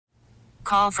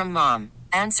call from mom.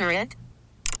 Answer it.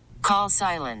 Call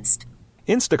silenced.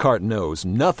 Instacart knows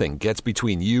nothing gets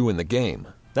between you and the game.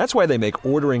 That's why they make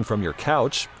ordering from your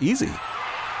couch easy.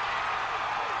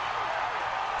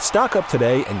 Stock up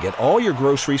today and get all your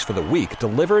groceries for the week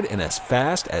delivered in as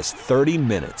fast as 30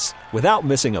 minutes without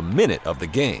missing a minute of the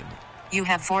game. You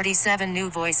have 47 new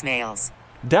voicemails.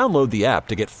 Download the app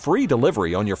to get free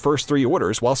delivery on your first 3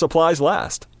 orders while supplies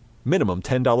last. Minimum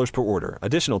 $10 per order.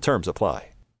 Additional terms apply.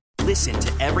 Listen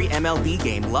to every MLB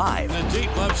game live. In the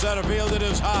deep left center field, it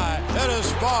is high, it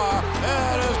is far,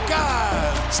 it is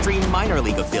gone. Stream minor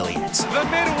league affiliates. The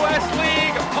Midwest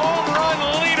League home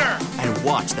run leader. And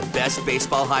watch the best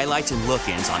baseball highlights and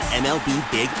look-ins on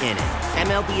MLB Big Inning.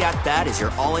 MLB At Bat is your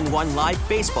all-in-one live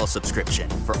baseball subscription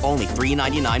for only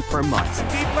 $3.99 per month.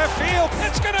 Deep left field,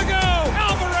 it's gonna go.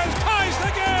 Alvarez ties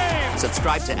the game.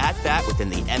 Subscribe to At Bat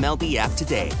within the MLB app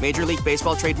today. Major League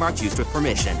Baseball trademarks used with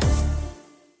permission.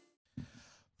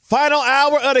 Final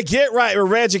hour of the Get Right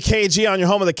with Reggie KG on your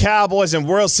home of the Cowboys and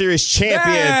World Series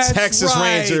champion Texas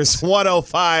Rangers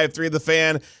 105.3 The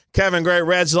Fan. Kevin Gray,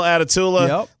 Reginald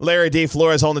Atatula, Larry D.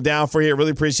 Flores holding it down for you.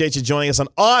 Really appreciate you joining us on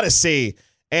Odyssey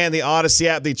and the Odyssey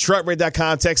app. The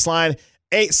TruckRate.com text line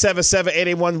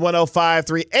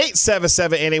 877-881-1053,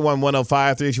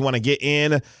 877-881-1053 if you want to get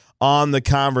in on the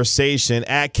conversation.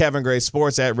 At Kevin Gray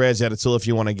Sports, at Reg Atatula if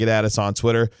you want to get at us on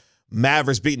Twitter.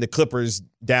 Mavericks beating the Clippers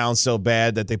down so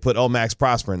bad that they put Max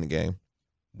Prosper in the game.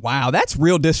 Wow, that's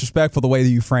real disrespectful the way that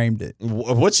you framed it.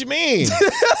 What you mean?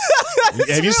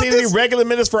 Have you seen any regular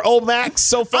minutes for Max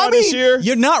so far this year?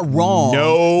 You're not wrong.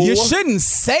 No. You shouldn't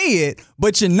say it,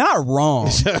 but you're not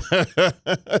wrong.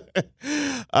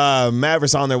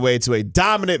 Mavericks on their way to a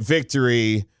dominant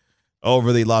victory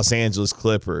over the Los Angeles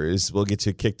Clippers. We'll get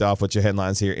you kicked off with your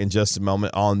headlines here in just a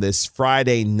moment on this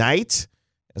Friday night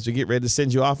as we get ready to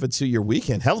send you off into your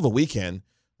weekend. Hell of a weekend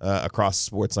across the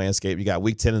sports landscape. You got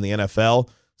Week 10 in the NFL.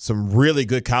 Some really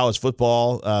good college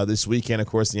football this weekend. Of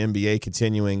course, the NBA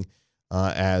continuing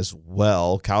as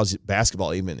well. College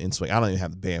basketball even in swing. I don't even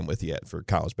have the bandwidth yet for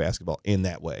college basketball in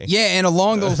that way. Yeah, and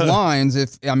along those lines, I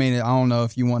don't know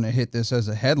if you want to hit this as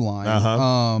a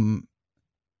headline.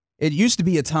 It used to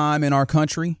be a time in our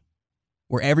country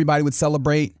where everybody would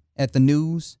celebrate at the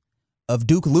news of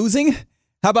Duke losing.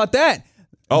 How about that?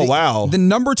 Oh, wow. The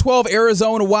number 12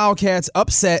 Arizona Wildcats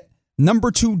upset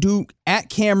number 2 Duke at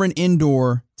Cameron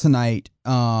Indoor tonight,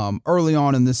 early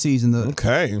on in the season.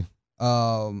 Okay.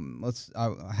 I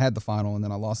had the final, and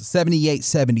then I lost it,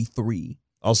 78-73.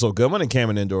 Also a good one in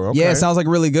Cameron Indoor. Okay. Yeah, it sounds like a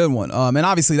really good one. And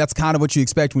obviously that's kind of what you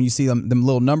expect when you see them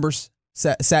little numbers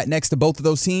sat next to both of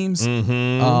those teams.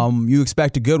 Mm-hmm. You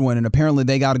expect a good one, and apparently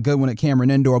they got a good one at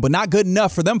Cameron Indoor, but not good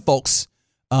enough for them folks.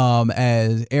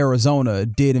 As Arizona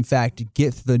did, in fact,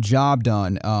 get the job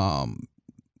done.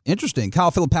 Interesting. Kyle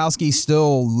Filipowski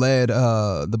still led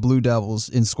the Blue Devils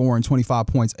in scoring, 25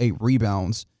 points, 8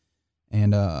 rebounds.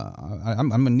 And I'm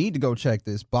going to need to go check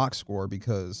this box score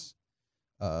because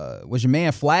was your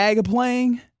man Flag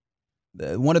playing?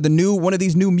 One of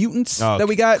these new mutants that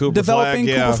we got Cooper developing,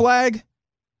 Flag, yeah. Cooper Flag?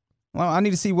 Well, I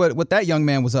need to see what that young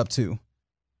man was up to.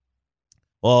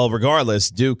 Well, regardless,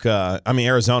 Duke,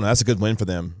 Arizona, that's a good win for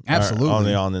them. Absolutely.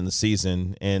 Early on in the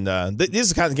season. And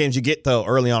these are the kinds of games you get, though,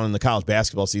 early on in the college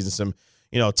basketball season. Some,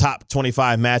 top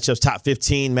 25 matchups, top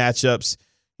 15 matchups,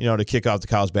 to kick off the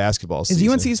college basketball season.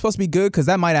 Is UNC supposed to be good? Because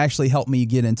that might actually help me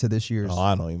get into this year's. Oh,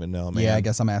 I don't even know, man. Yeah, I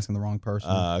guess I'm asking the wrong person.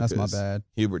 That's my bad.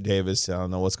 Hubert Davis, I don't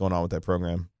know what's going on with that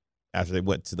program after they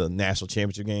went to the national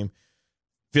championship game.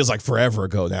 Feels like forever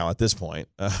ago now at this point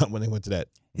when they went to that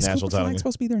national title game. Is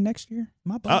supposed to be there next year?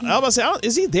 I was about to say,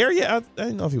 is he there yet? I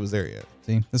didn't know if he was there yet.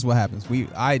 See, this is what happens.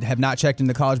 I have not checked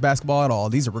into college basketball at all.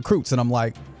 These are recruits, and I'm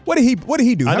like, what did he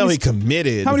do? I know he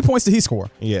committed. How many points did he score?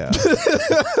 Yeah.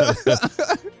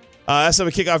 That's how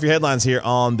we kick off your headlines here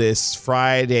on this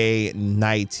Friday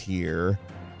night here.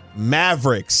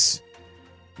 Mavericks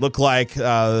they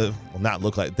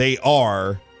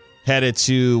are headed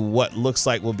to what looks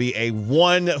like will be a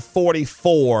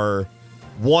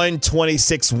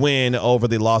 144-126 win over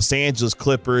the Los Angeles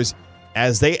Clippers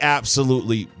as they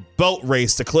absolutely boat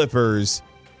race the Clippers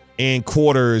in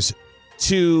quarters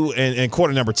 2 and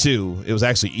quarter number 2. It was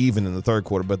actually even in the third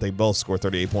quarter, but they both scored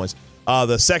 38 points.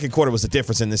 The second quarter was the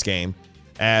difference in this game,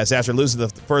 as after losing the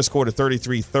first quarter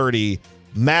 33-30,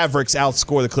 Mavericks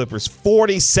outscore the Clippers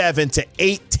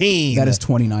 47-18. That is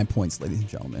 29 points, ladies and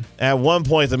gentlemen. At one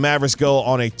point, the Mavericks go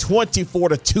on a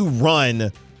 24-2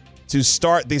 run to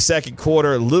start the second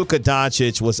quarter. Luka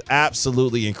Doncic was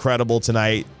absolutely incredible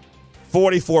tonight.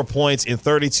 44 points in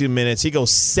 32 minutes. He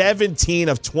goes 17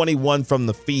 of 21 from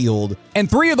the field.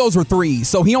 And 3 of those were threes,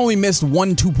 so he only missed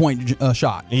 1 2-point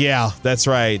shot. Yeah, that's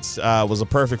right. Was a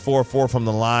perfect 4-4 from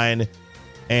the line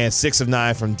and 6 of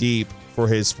 9 from deep for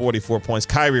his 44 points.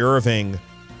 Kyrie Irving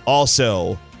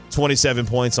also 27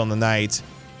 points on the night.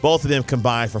 Both of them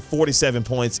combined for 47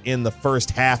 points in the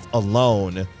first half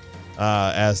alone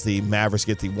as the Mavericks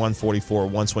get the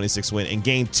 144-126 win in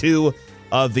Game 2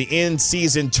 of the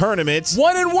in-season tournament.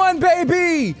 1-1,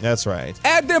 baby. That's right.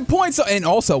 Add them points. And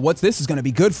also, what this is going to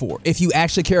be good for, if you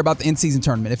actually care about the in-season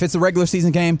tournament. If it's a regular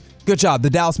season game, good job. The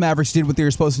Dallas Mavericks did what they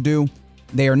were supposed to do.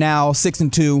 They are now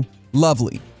 6-2.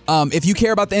 Lovely. If you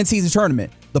care about the in-season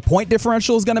tournament, the point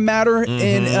differential is going to matter.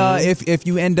 And if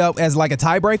you end up as like a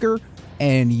tiebreaker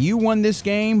and you won this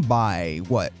game by,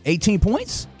 18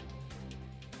 points?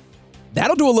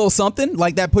 That'll do a little something.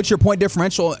 Like that puts your point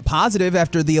differential positive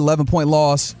after the 11-point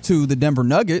loss to the Denver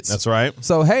Nuggets. That's right.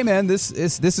 So hey, man, this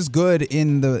is good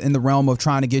in the realm of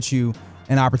trying to get you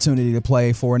an opportunity to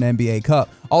play for an NBA Cup.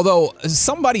 Although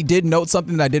somebody did note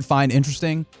something that I did find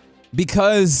interesting,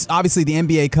 because obviously the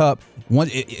NBA Cup,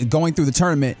 going through the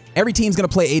tournament, every team's going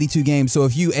to play 82 games. So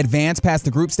if you advance past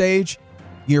the group stage,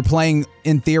 you're playing,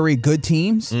 in theory, good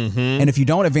teams. And if you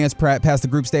don't advance past the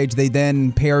group stage, they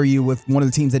then pair you with one of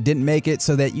the teams that didn't make it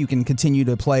so that you can continue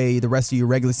to play the rest of your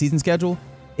regular season schedule.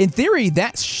 In theory,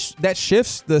 that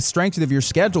shifts the strength of your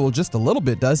schedule just a little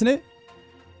bit, doesn't it?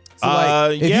 So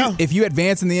if you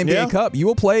advance in the NBA Cup, you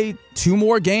will play 2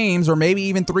 more games or maybe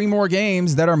even 3 more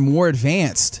games that are more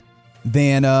advanced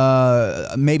than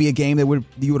maybe a game that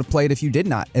you would have played if you did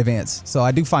not advance. So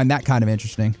I do find that kind of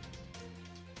interesting.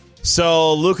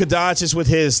 So Luka Doncic with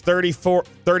his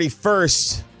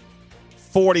 31st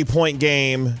 40-point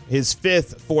game, his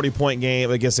 5th 40-point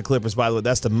game against the Clippers, by the way.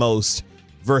 That's the most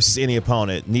versus any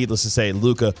opponent. Needless to say,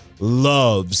 Luka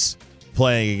loves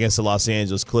playing against the Los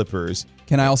Angeles Clippers.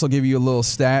 Can I also give you a little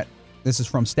stat? This is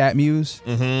from StatMuse.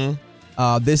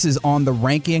 This is on the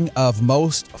ranking of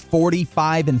most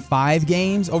 45-5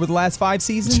 games over the last 5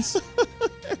 seasons.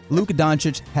 Luka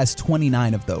Doncic has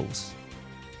 29 of those.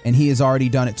 And he has already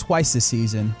done it twice this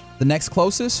season. The next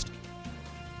closest,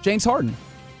 James Harden,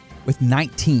 with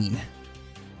 19.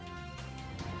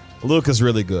 Luka's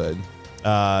really good,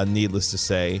 needless to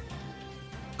say.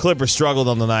 Clippers struggled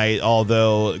on the night,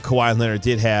 although Kawhi Leonard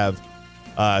did have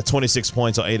 26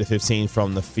 points on 8 of 15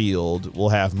 from the field. We'll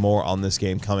have more on this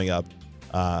game coming up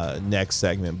next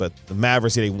segment. But the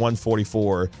Mavericks get a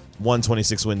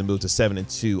 144-126 win to move to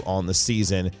 7-2 on the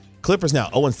season. Clippers now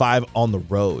 0-5 on the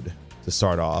road to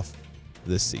start off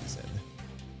this season.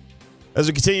 As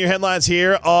we continue headlines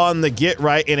here on the Get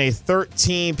Right, in a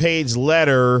 13-page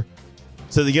letter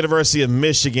to the University of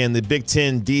Michigan, the Big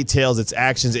Ten details its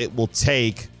actions it will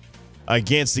take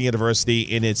against the university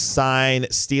in its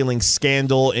sign-stealing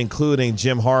scandal, including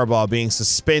Jim Harbaugh being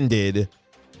suspended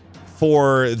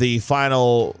for the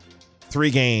final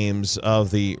 3 games of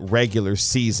the regular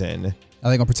season. Are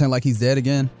they going to pretend like he's dead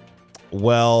again?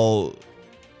 Well,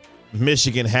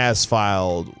 Michigan has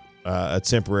filed a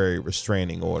temporary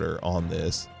restraining order on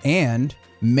this. And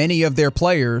many of their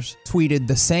players tweeted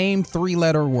the same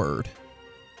 3-letter word,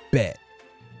 bet.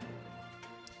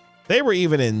 They were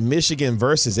even in Michigan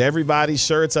versus everybody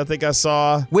shirts, I think I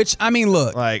saw. Which, I mean,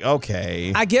 look. Like,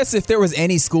 okay. I guess if there was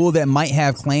any school that might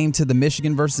have claim to the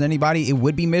Michigan versus anybody, it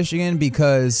would be Michigan,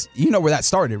 because you know where that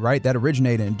started, right? That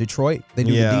originated in Detroit. They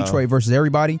do the Detroit versus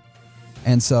everybody.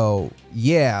 And so,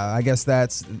 yeah, I guess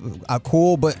that's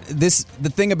cool. But the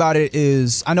thing about it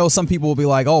is, I know some people will be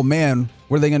like, oh, man,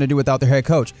 what are they going to do without their head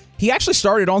coach? He actually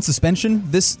started on suspension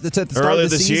at the start earlier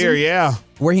of the this season, year, yeah.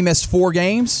 where he missed 4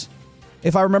 games,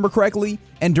 if I remember correctly.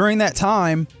 And during that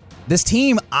time, this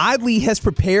team oddly has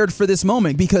prepared for this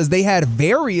moment, because they had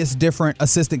various different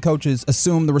assistant coaches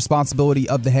assume the responsibility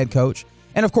of the head coach.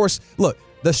 And of course, look,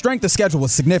 the strength of schedule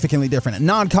was significantly different.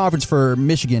 Non-conference for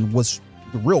Michigan was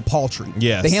real paltry.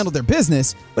 Yes. They handled their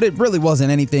business, but it really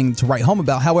wasn't anything to write home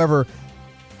about. However,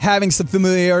 having some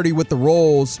familiarity with the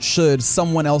roles, should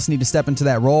someone else need to step into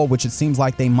that role, which it seems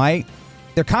like they might,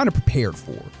 they're kind of prepared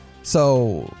for.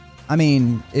 So, I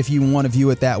mean, if you want to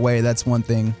view it that way, that's one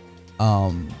thing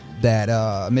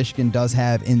that Michigan does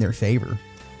have in their favor.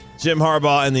 Jim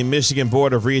Harbaugh and the Michigan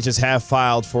Board of Regents have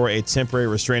filed for a temporary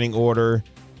restraining order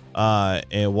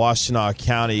in Washtenaw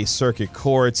County Circuit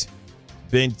Court.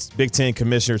 Big Ten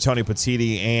Commissioner Tony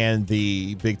Petitti and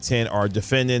the Big Ten are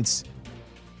defendants.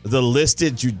 The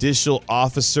listed judicial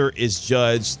officer is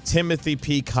Judge Timothy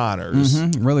P. Connors.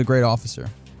 Really great officer.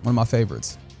 One of my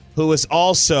favorites. Who is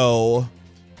also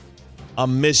a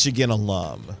Michigan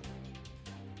alum.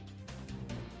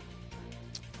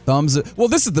 Thumbs up. Well,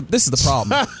 this is the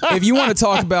problem. If you want to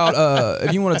talk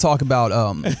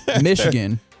about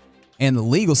Michigan and the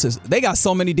legal system, they got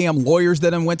so many damn lawyers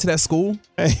that went to that school.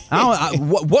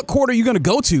 What court are you going to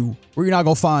go to where you're not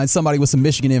going to find somebody with some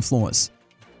Michigan influence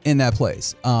in that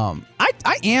place?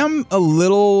 I am a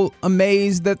little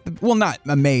amazed that, not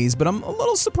amazed, but I'm a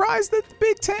little surprised that the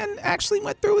Big Ten actually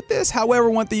went through with this. However,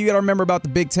 one thing you got to remember about the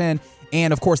Big Ten,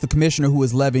 and of course the commissioner who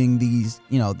is levying these,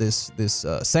 this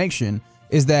sanction,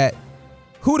 is that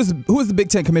who does the Big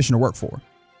Ten commissioner work for?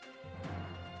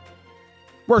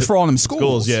 Works for all them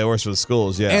schools. Yeah, works for the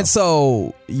schools, yeah. And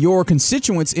so your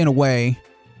constituents, in a way,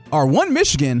 are one,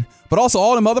 Michigan, but also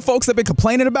all them other folks that have been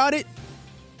complaining about it.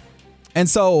 And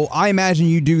so I imagine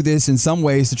you do this in some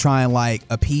ways to try and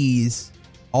appease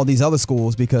all these other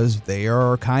schools because they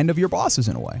are kind of your bosses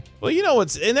in a way. Well,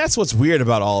 that's what's weird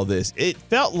about all of this. It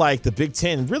felt like the Big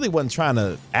Ten really wasn't trying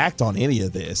to act on any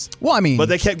of this. Well, I mean, but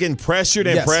they kept getting pressured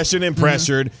and pressured and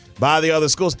pressured by the other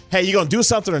schools. Hey, you gonna do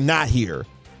something or not here?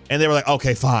 And they were like,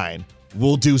 okay, fine,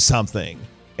 we'll do something.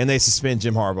 And they suspend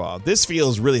Jim Harbaugh. This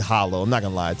feels really hollow. I'm not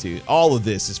gonna lie to you. All of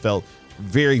this has felt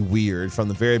very weird from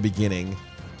the very beginning,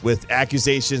 with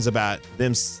accusations about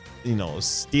them,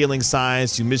 stealing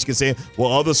signs to Michigan saying,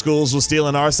 well, other schools were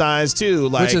stealing our signs too.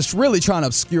 Which is really trying to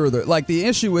obscure the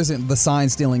issue isn't the sign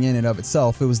stealing in and of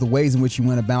itself. It was the ways in which you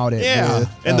went about it. Yeah.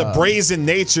 And the brazen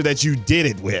nature that you did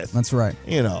it with. That's right.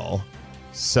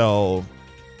 So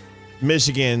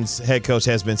Michigan's head coach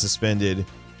has been suspended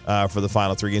for the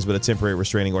final 3 games, but a temporary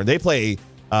restraining order. They play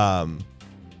Penn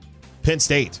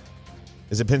State.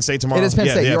 Is it Penn State tomorrow? It is Penn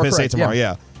State. Yeah, Penn State tomorrow.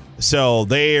 Yeah. So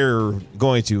they're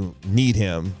going to need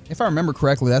him. If I remember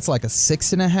correctly, that's like a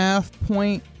 6.5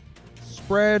 point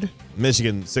spread.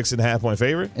 Michigan 6.5 point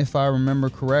favorite. If I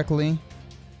remember correctly.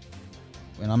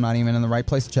 And I'm not even in the right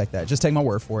place to check that. Just take my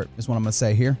word for it, is what I'm going to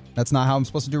say here. That's not how I'm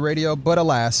supposed to do radio, but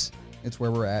alas, it's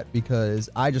where we're at because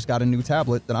I just got a new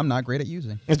tablet that I'm not great at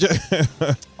using.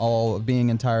 All being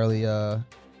entirely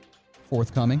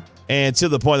forthcoming. And to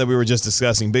the point that we were just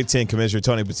discussing, Big Ten Commissioner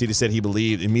Tony Petitti said he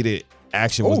believed immediate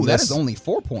action was that is only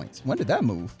 4 points. When did that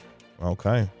move?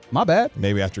 Okay. My bad.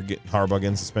 Maybe after Harbaugh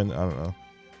getting suspended. I don't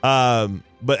know.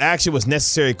 But action was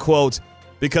necessary, quote,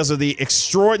 because of the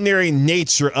extraordinary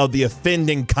nature of the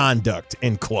offending conduct,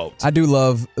 end quote. I do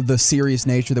love the serious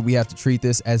nature that we have to treat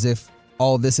this as if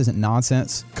all of this isn't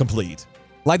nonsense. Complete.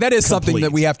 That is something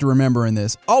that we have to remember in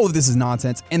this. All of this is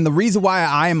nonsense. And the reason why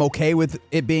I am okay with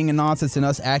it being a nonsense and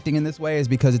us acting in this way is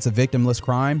because it's a victimless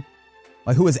crime.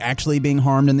 Who is actually being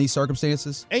harmed in these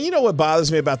circumstances? And you know what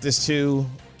bothers me about this too?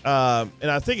 And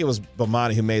I think it was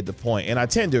Bomani who made the point, and I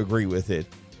tend to agree with it.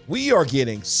 We are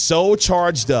getting so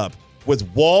charged up with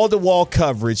wall-to-wall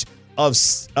coverage of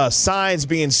signs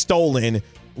being stolen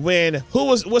when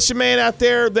what's your man out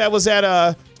there that was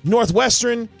at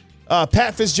Northwestern?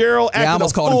 Pat Fitzgerald. I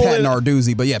almost called him Pat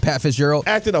Narduzzi, but yeah, Pat Fitzgerald.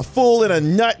 Acting a fool and a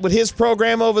nut with his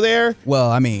program over there.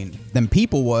 Well, I mean, them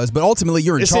people was, but ultimately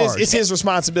you're in charge. It's his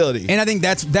responsibility. And I think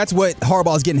that's what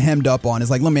Harbaugh's getting hemmed up on.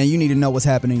 Is look, man, you need to know what's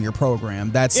happening in your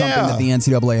program. That's something that the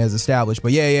NCAA has established.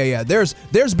 But yeah.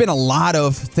 There's been a lot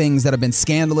of things that have been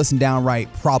scandalous and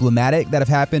downright problematic that have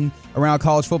happened around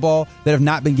college football that have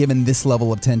not been given this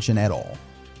level of attention at all.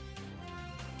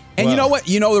 And you know what?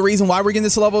 You know the reason why we're getting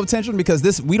this level of attention?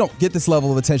 Because we don't get this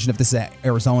level of attention if this is at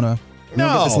Arizona. We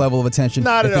don't get this level of attention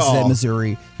if this is at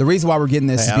Missouri. The reason why we're getting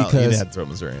this is because... You didn't have to throw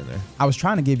Missouri in there. I was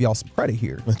trying to give y'all some credit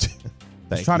here.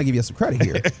 To give you some credit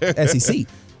here. SEC.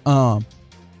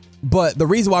 But the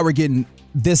reason why we're getting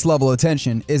this level of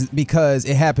attention is because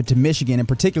it happened to Michigan, and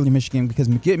particularly Michigan, because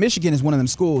Michigan is one of them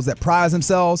schools that prize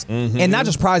themselves, and not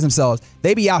just prize themselves,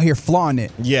 they be out here flaunting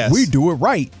it. Yes. We do it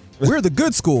right. We're the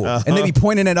good school. And they be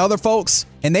pointing at other folks,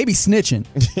 and they be snitching.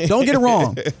 Don't get it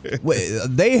wrong.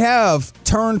 They have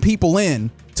turned people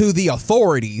in to the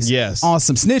authorities on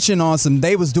some snitching, on some,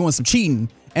 they was doing some cheating.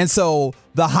 And so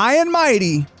the high and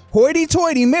mighty,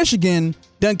 hoity-toity Michigan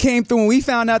done came through and we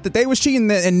found out that they was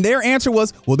cheating, and their answer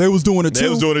was, well, they was doing it too. They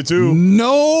was doing it too.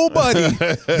 Nobody.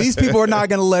 These people are not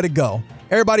going to let it go.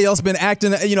 Everybody else been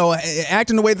acting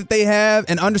the way that they have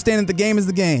and understanding the game is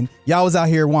the game. Y'all was out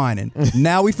here whining.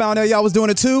 Now we found out y'all was doing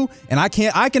it too, and I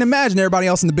can imagine everybody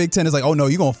else in the Big Ten is like, oh no,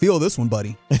 you're going to feel this one,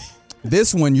 buddy.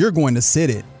 This one, you're going to sit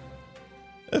it.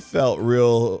 It felt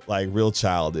real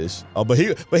childish. Oh, but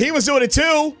he was doing it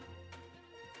too.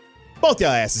 Both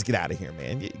y'all asses get out of here,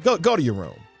 man. Go to your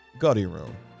room. Go to your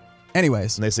room.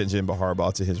 Anyways. And they sent Jim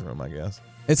Harbaugh to his room, I guess.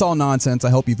 It's all nonsense. I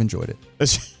hope you've enjoyed it.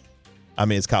 I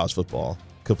mean, it's college football.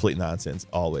 Complete nonsense.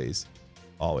 Always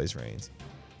reigns.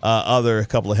 A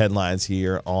couple of headlines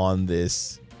here on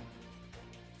this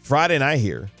Friday night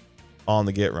here on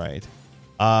the Get Right.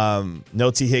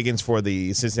 No T. Higgins for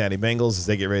the Cincinnati Bengals as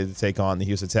they get ready to take on the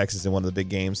Houston Texans in one of the big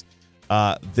games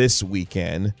this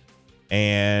weekend.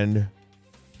 And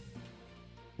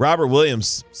Robert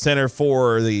Williams, center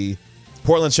for the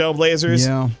Portland Trail Blazers.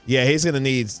 Yeah, he's going to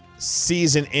need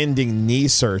season-ending knee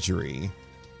surgery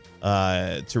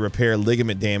to repair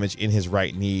ligament damage in his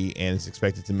right knee and is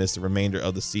expected to miss the remainder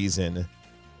of the season.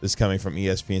 This is coming from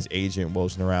ESPN's agent,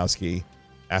 Wojnarowski,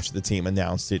 after the team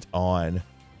announced it on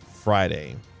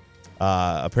Friday.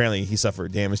 Apparently, he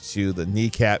suffered damage to the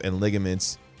kneecap and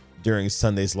ligaments during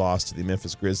Sunday's loss to the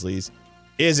Memphis Grizzlies.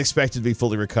 Is expected to be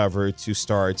fully recovered to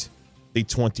start the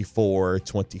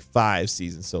 24-25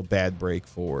 season. So bad break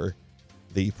for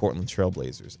the Portland Trail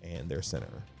Blazers and their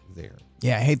center there.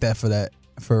 Yeah, I hate that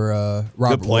for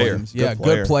Robert Williams.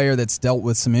 Good player that's dealt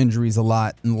with some injuries a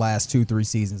lot in the last 2-3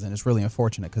 seasons, and it's really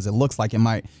unfortunate because it looks like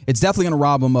it's definitely going to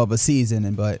rob him of a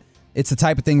season, but it's the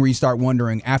type of thing where you start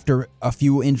wondering after a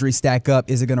few injuries stack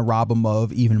up, is it going to rob him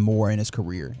of even more in his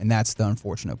career? And that's the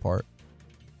unfortunate part.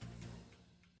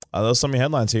 Those are some of your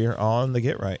headlines here on the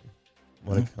Get Right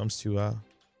when it comes to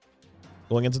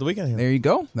going into the weekend here. There you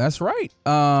go. That's right.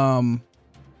 What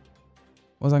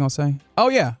was I going to say? Oh,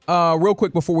 yeah. Real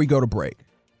quick before we go to break.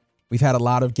 We've had a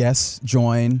lot of guests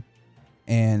join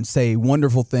and say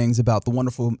wonderful things about the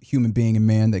wonderful human being and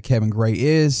man that Kevin Gray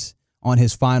is on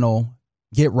his final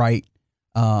Get Right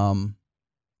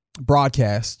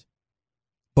broadcast.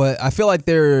 But I feel like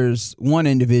there's one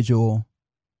individual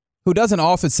who doesn't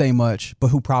often say much, but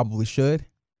who probably should.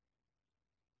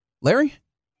 Larry?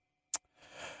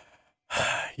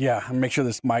 Yeah, make sure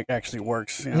this mic actually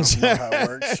works. You know how it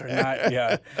works or not.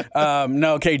 Yeah.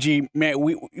 No, KG, man,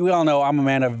 we all know I'm a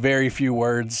man of very few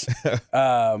words.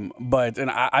 But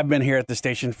I've been here at the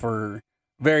station for a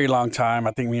very long time.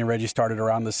 I think me and Reggie started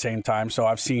around the same time. So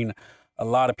I've seen a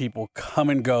lot of people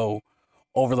come and go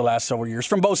over the last several years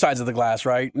from both sides of the glass,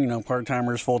 right? You know,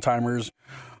 part-timers, full-timers,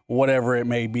 whatever it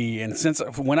may be. And since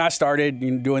when I started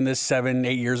doing this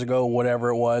 7-8 years ago, whatever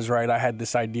it was, right, I had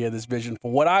this idea, this vision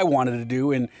for what I wanted to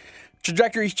do, and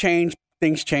trajectories change,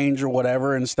 things change or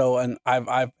whatever. And so, and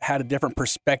I've had a different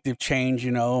perspective change,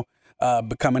 you know,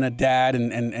 becoming a dad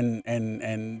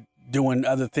and doing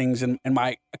other things in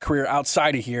my career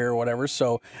outside of here or whatever.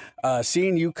 So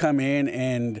seeing you come in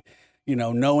and, you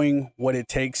know, knowing what it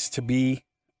takes to be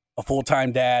a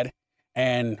full-time dad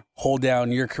and hold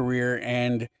down your career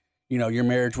and, you know, your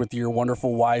marriage with your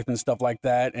wonderful wife and stuff like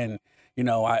that. And, you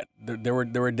know, there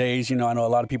were days, you know, I know a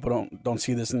lot of people don't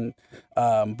see this, and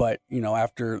but, you know,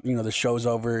 after, you know, the show's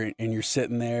over and you're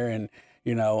sitting there and,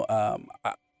 you know,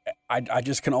 I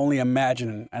just can only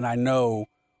imagine, and I know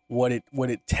what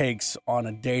it takes on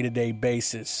a day-to-day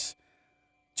basis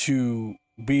to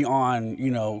be on, you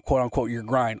know, quote unquote, your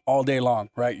grind all day long,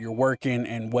 right? You're working,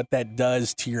 and what that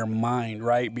does to your mind,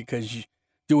 right? Because you're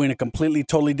doing a completely,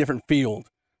 totally different field,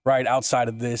 right, outside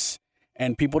of this.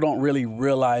 And people don't really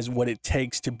realize what it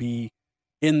takes to be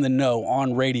in the know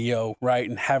on radio, right?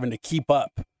 And having to keep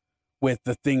up with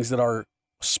the things that are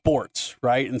sports,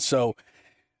 right? And so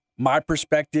my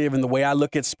perspective and the way I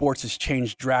look at sports has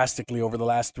changed drastically over the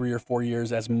last 3 or 4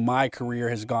 years as my career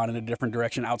has gone in a different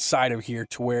direction outside of here,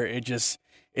 to where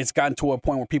it's gotten to a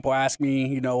point where people ask me,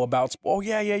 you know, about, oh,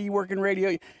 yeah, you work in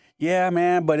radio. Yeah,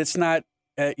 man, but it's not,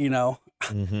 you know,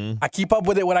 I keep up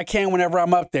with it when I can whenever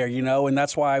I'm up there, you know, and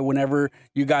that's why whenever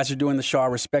you guys are doing the show, I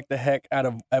respect the heck out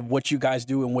of what you guys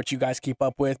do and what you guys keep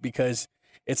up with, because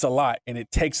it's a lot and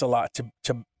it takes a lot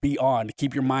to be on, to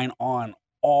keep your mind on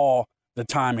all the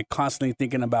time and constantly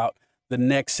thinking about the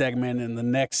next segment and the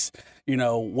next, you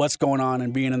know, what's going on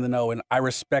and being in the know. And I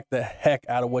respect the heck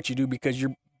out of what you do, because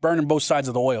you're burning both sides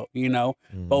of the oil, you know,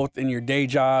 both in your day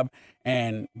job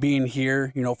and being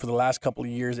here, you know, for the last couple of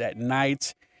years at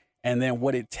night, and then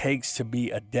what it takes to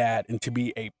be a dad and to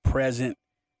be a present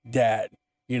dad,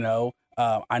 you know.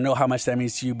 I know how much that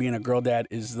means to you. Being a girl dad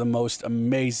is the most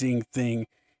amazing thing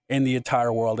in the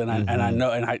entire world. And I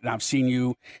know, and I've seen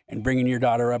you and bringing your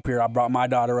daughter up here. I brought my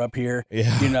daughter up here,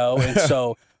 you know, and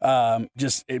so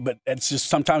but it's just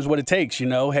sometimes what it takes, you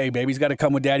know. Hey, baby's got to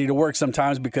come with daddy to work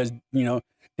sometimes because, you know,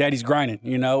 daddy's grinding,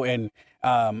 you know, and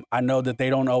I know that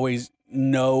they don't always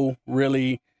know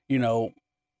really, you know,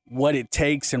 what it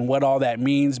takes and what all that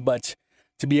means, but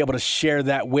to be able to share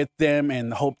that with them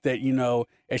and hope that, you know,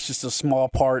 it's just a small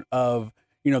part of,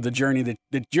 you know, the journey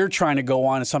that you're trying to go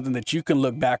on, is something that you can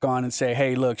look back on and say,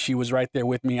 hey, look, she was right there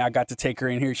with me. I got to take her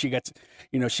in here. She got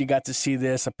to see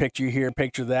this, a picture here, a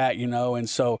picture that, you know. And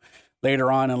so later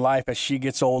on in life, as she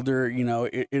gets older, you know,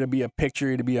 it'll be a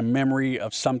picture, it'll be a memory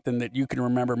of something that you can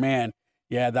remember. Man,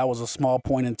 yeah, that was a small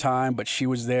point in time, but she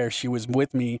was there. She was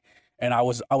with me, and I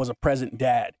was a present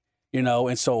dad,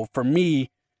 And so for me,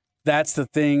 that's the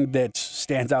thing that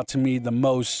stands out to me the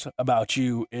most about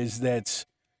you is that,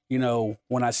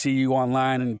 when I see you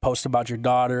online and post about your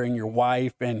daughter and your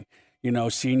wife and,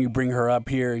 seeing you bring her up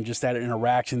here and just that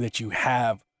interaction that you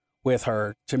have with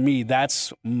her, to me,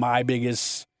 that's my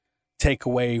biggest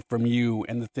takeaway from you.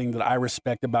 And the thing that I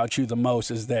respect about you the most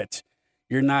is that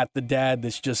you're not the dad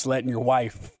that's just letting your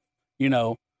wife,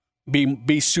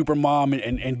 be super mom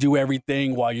and do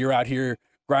everything while you're out here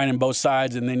grinding both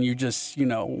sides. And then you just,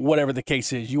 whatever the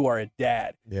case is, you are a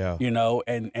dad,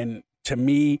 and to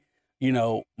me,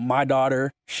 my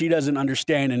daughter, she doesn't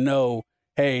understand and know,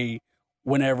 hey,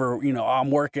 whenever, I'm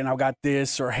working, I've got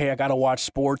this, or hey, I got to watch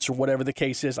sports or whatever the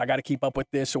case is. I got to keep up with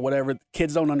this or whatever.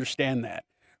 Kids don't understand that,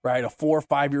 right? A 4 or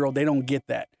 5-year-old, they don't get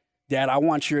that. Dad, I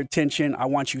want your attention. I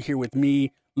want you here with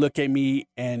me. Look at me.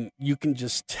 And you can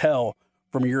just tell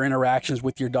from your interactions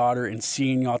with your daughter and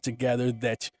seeing y'all together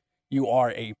that you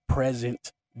are a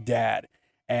present dad.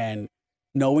 And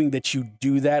knowing that you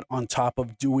do that on top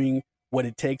of doing what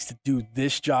it takes to do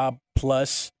this job,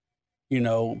 plus,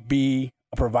 be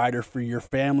a provider for your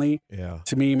family. Yeah.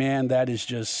 To me, man, that is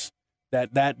just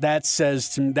that says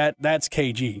to me that's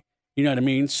KG. You know what I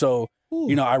mean? So,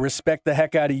 I respect the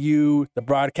heck out of you, the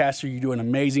broadcaster. You do an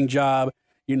amazing job.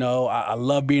 I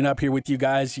love being up here with you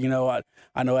guys.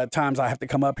 I know at times I have to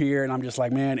come up here and I'm just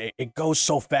like, man, it goes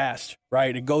so fast,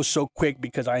 right? It goes so quick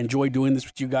because I enjoy doing this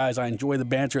with you guys. I enjoy the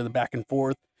banter, the back and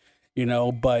forth,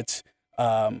 but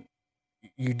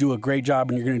you do a great job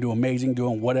and you're going to do amazing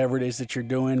doing whatever it is that you're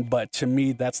doing. But to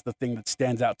me, that's the thing that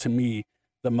stands out to me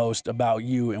the most about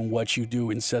you and what you do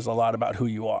and says a lot about who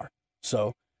you are.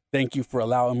 So thank you for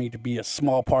allowing me to be a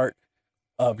small part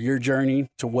of your journey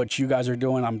to what you guys are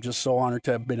doing. I'm just so honored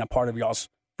to have been a part of y'all's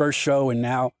first show and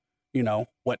now,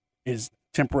 what is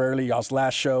temporarily y'all's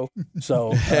last show.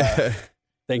 So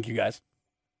thank you guys.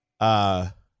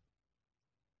 My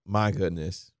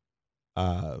goodness.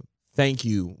 Thank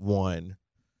you, one.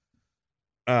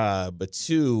 But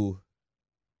two,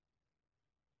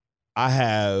 I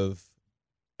have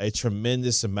a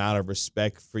tremendous amount of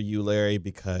respect for you, Larry,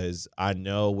 because I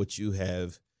know what you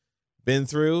have been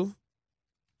through.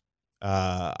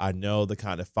 I know the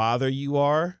kind of father you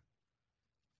are.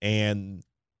 And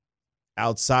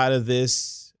outside of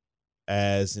this,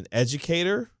 as an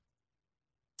educator,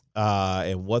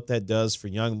 and what that does for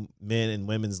young men and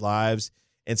women's lives,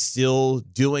 and still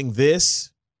doing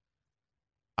this,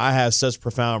 I have such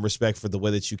profound respect for the way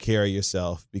that you carry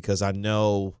yourself, because I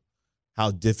know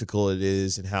how difficult it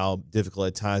is and how difficult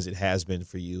at times it has been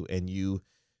for you. And you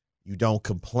don't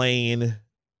complain.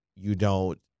 You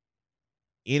don't,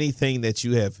 anything that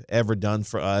you have ever done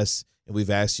for us and we've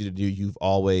asked you to do, you've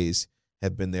always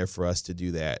have been there for us to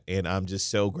do that. And I'm just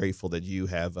so grateful that you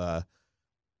have,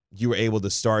 you were able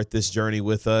to start this journey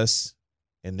with us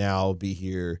and now be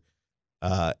here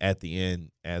at the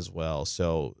end as well.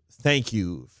 So thank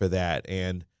you for that.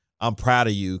 And I'm proud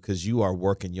of you because you are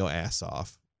working your ass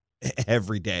off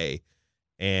every day.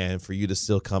 And for you to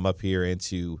still come up here and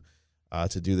to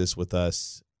do this with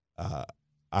us,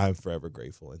 I'm forever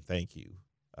grateful. And thank you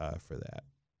for that.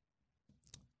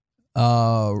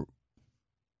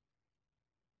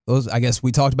 I guess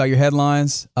we talked about your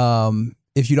headlines.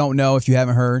 If you don't know, if you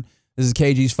haven't heard, this is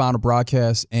KG's final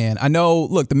broadcast. And I know,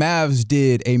 look, the Mavs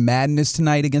did a madness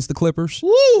tonight against the Clippers.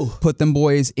 Woo! Put them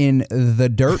boys in the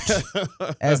dirt.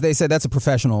 As they said, that's a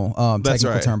professional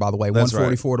technical term, by the way. That's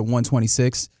 144 to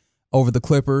 126 over the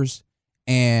Clippers.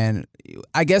 And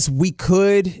I guess we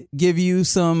could give you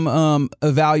some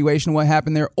evaluation of what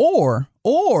happened there. Or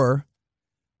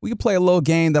we could play a little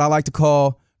game that I like to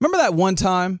call, remember that one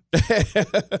time?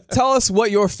 Tell us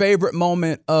what your favorite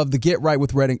moment of the Get Right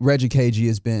with Reggie KG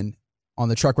has been on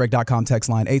the truckwreck.com text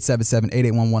line,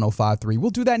 877-881-1053.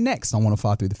 We'll do that next on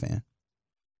 105.3 The Fan.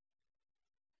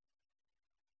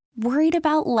 Worried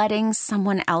about letting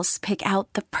someone else pick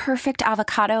out the perfect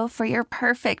avocado for your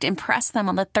perfect impress them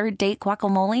on the third date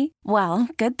guacamole? Well,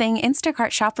 good thing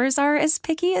Instacart shoppers are as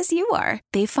picky as you are.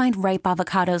 They find ripe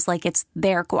avocados like it's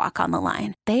their guac on the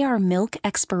line. They are milk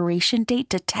expiration date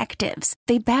detectives.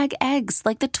 They bag eggs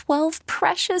like the 12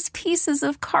 precious pieces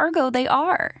of cargo they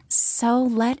are. So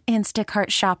let Instacart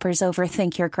shoppers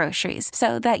overthink your groceries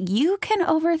so that you can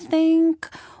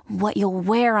overthink what you'll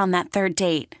wear on that third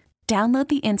date. Download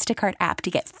the Instacart app to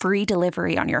get free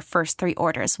delivery on your first 3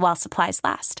 orders while supplies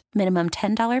last. Minimum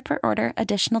 $10 per order.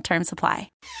 Additional terms apply.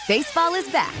 Baseball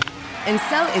is back, and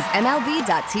so is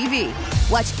MLB.tv.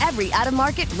 Watch every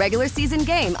out-of-market regular season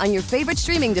game on your favorite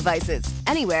streaming devices.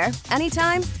 Anywhere,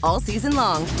 anytime, all season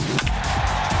long.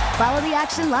 Follow the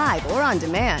action live or on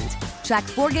demand. Track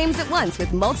 4 games at once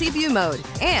with multi-view mode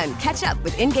and catch up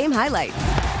with in-game highlights.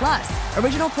 Plus,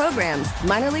 original programs,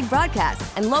 minor league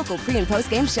broadcasts, and local pre- and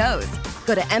post-game shows.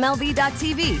 Go to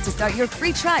MLB.tv to start your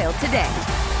free trial today.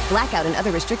 Blackout and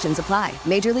other restrictions apply.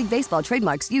 Major League Baseball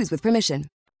trademarks used with permission.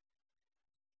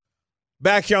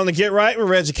 Back here on the Get Right with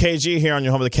Reggie KG here on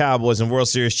your home of the Cowboys and World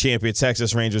Series champion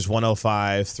Texas Rangers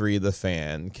 105.3 The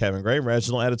Fan. Kevin Gray,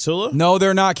 Reginald Atatula. No,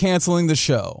 they're not canceling the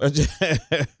show.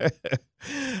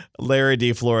 Larry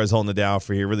D. Flores holding it down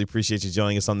for you. Really appreciate you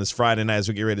joining us on this Friday night as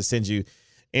we get ready to send you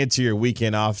into your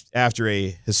weekend off after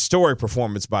a historic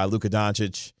performance by Luka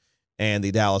Doncic and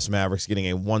the Dallas Mavericks getting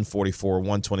a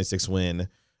 144-126 win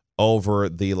over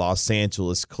the Los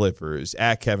Angeles Clippers.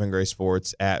 At Kevin Gray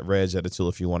Sports, at Reg Atatula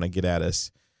if you want to get at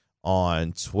us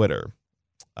on Twitter.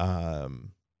 It's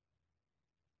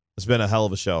been a hell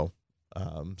of a show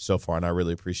so far, and I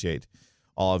really appreciate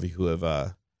all of you who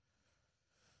have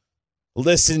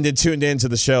listened and tuned into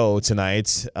the show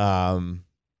tonight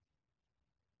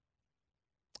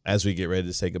as we get ready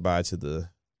to say goodbye to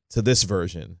this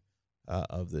version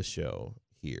of this show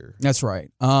here. That's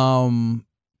right.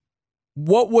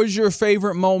 What was your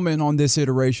favorite moment on this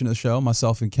iteration of the show?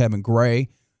 Myself and Kevin Gray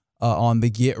on the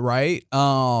Get Right.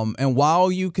 And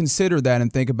while you consider that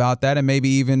and think about that and maybe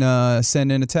even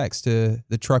send in a text to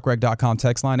the truckwreck.com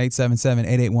text line,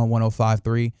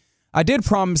 877-881-1053. I did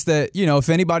promise that, if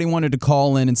anybody wanted to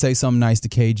call in and say something nice to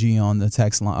KG on the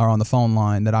text line or on the phone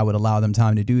line, that I would allow them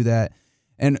time to do that.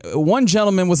 And one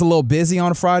gentleman was a little busy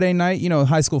on a Friday night,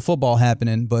 high school football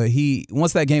happening, but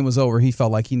once that game was over, he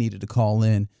felt like he needed to call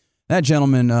in. That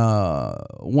gentleman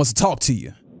wants to talk to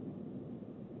you.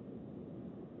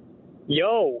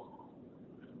 Yo.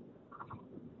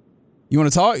 You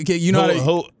want to talk?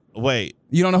 Wait.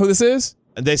 You don't know who this is?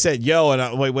 And they said, yo,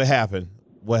 and wait, what happened?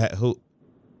 Who?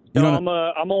 I'm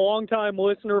a long-time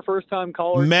listener, first-time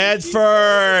caller.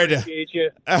 Medford. Appreciate you.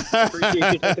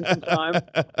 Appreciate you taking some time.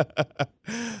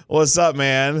 What's up,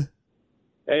 man?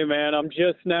 Hey, man, I'm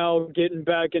just now getting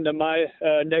back into my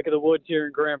neck of the woods here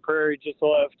in Grand Prairie. Just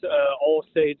left All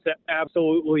States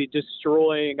absolutely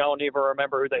destroying. I don't even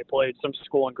remember who they played, some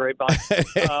school in Grapevine.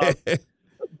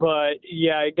 But,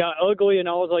 yeah, it got ugly, and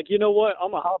I was like, you know what?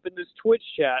 I'm going to hop in this Twitch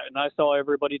chat. And I saw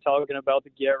everybody talking about the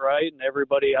Get Right, and I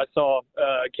saw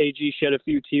KG shed a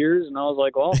few tears, and I was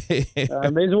like, well,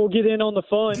 may as well get in on the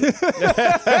fun.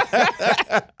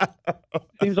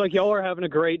 Seems like y'all are having a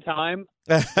great time.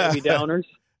 Maybe downers.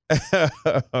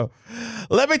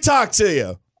 Let me talk to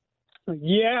you.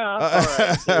 Yeah.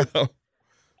 All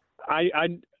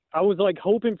right. I was like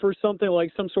hoping for something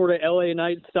like some sort of LA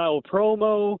Knight style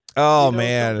promo. Oh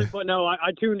man! But no,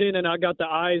 I tuned in and I got the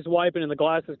eyes wiping and the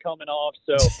glasses coming off.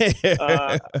 So,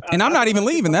 and I'm not even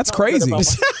leaving. That's crazy.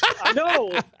 I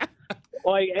know.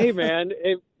 Like, hey man,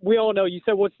 we all know. You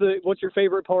said what's your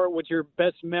favorite part? What's your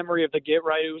best memory of the Get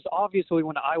Right? It was obviously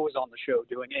when I was on the show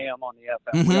doing AM on the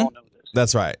FM. Mm-hmm. We all know this.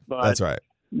 That's right. But that's right.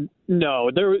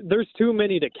 No, there's too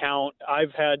many to count.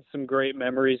 I've had some great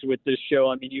memories with this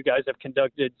show. I mean, you guys have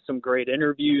conducted some great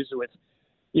interviews with,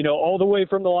 all the way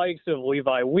from the likes of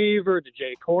Levi Weaver to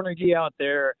Jay Cornegie out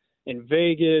there in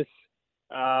Vegas.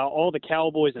 All the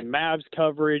Cowboys and Mavs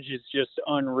coverage is just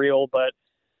unreal. But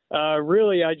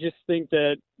really, I just think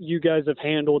that you guys have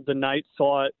handled the night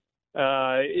slot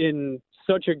in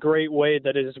such a great way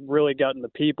that has really gotten the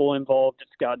people involved.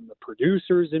 It's gotten the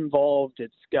producers involved.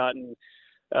 It's gotten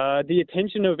the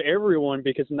attention of everyone,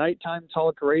 because nighttime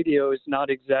talk radio is not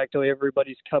exactly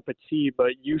everybody's cup of tea,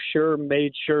 but you sure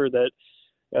made sure that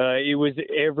it was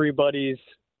everybody's,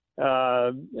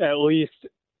 at least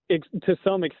to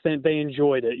some extent, they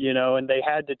enjoyed it, and they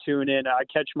had to tune in. I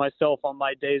catch myself on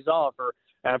my days off or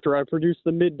after I produce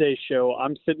the midday show,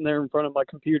 I'm sitting there in front of my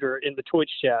computer in the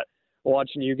Twitch chat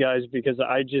watching you guys, because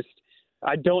I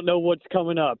don't know what's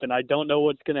coming up and I don't know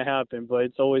what's going to happen, but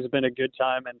it's always been a good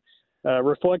time. And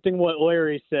reflecting what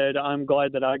Larry said, I'm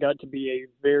glad that I got to be a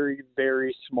very,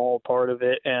 very small part of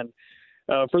it. And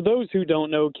for those who don't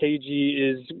know, KG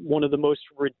is one of the most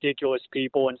ridiculous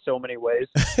people in so many ways.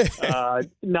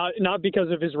 Not because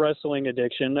of his wrestling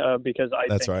addiction, because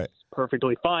That's think right. it's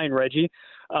perfectly fine, Reggie.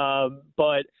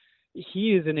 But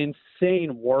he is an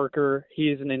insane worker. He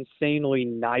is an insanely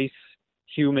nice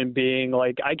human being.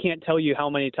 Like, I can't tell you how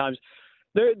many times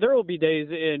there will be days,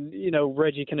 and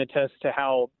Reggie can attest to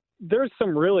how there's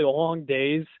some really long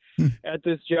days at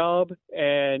this job,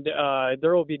 and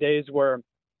there will be days where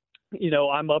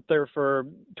I'm up there for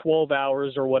 12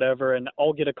 hours or whatever, and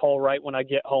I'll get a call right when I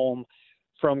get home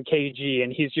from KG,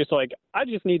 and he's just like, I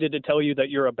just needed to tell you that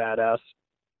you're a badass.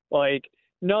 Like,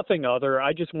 nothing other.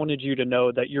 I just wanted you to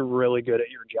know that you're really good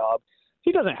at your job.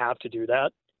 He doesn't have to do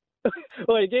that.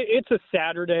 like it's a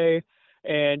Saturday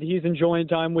and he's enjoying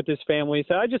time with his family.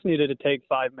 So I just needed to take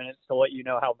 5 minutes to let you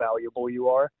know how valuable you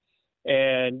are.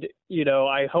 And,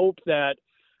 I hope that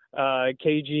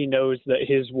KG knows that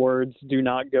his words do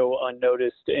not go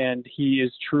unnoticed. And he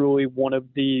is truly one of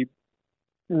the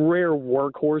rare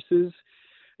workhorses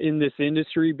in this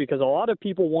industry, because a lot of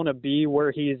people want to be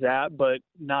where he's at, but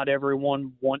not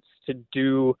everyone wants to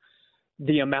do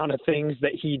the amount of things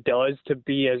that he does to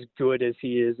be as good as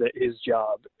he is at his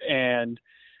job. And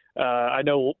I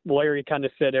know Larry kind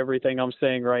of said everything I'm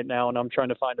saying right now, and I'm trying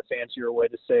to find a fancier way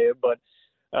to say it, but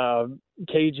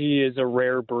KG is a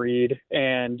rare breed.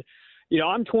 And,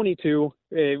 I'm 22.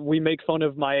 We make fun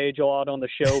of my age a lot on the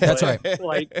show. That's but right.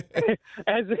 Like,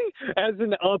 as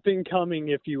an up and coming,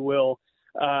 if you will,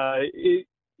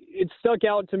 it stuck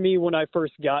out to me when I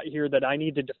first got here that I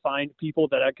needed to find people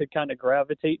that I could kind of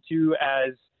gravitate to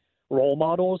as role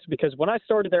models, because when I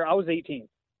started there, I was 18,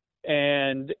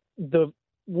 and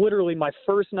literally my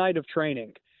first night of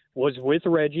training was with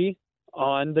Reggie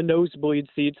on the nosebleed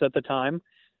seats at the time,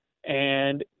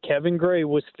 and Kevin Gray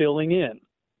was filling in.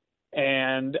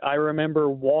 And I remember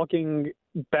walking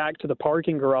back to the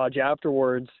parking garage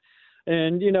afterwards,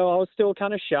 and, I was still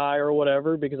kind of shy or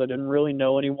whatever because I didn't really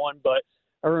know anyone, but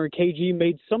I remember KG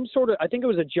made some sort of, I think it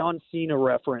was a John Cena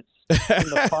reference in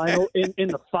the final in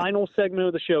the final segment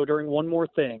of the show during One More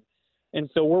Thing. And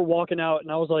so we're walking out,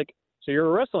 and I was like, "So you're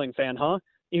a wrestling fan, huh?"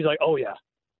 He's like, "Oh yeah,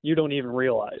 you don't even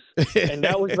realize." And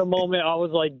that was the moment I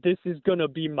was like, "This is gonna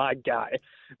be my guy.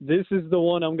 This is the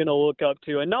one I'm gonna look up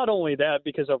to." And not only that,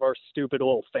 because of our stupid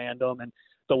little fandom and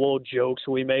the little jokes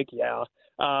we make. Yeah,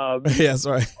 that's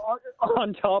right.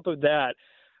 On top of that,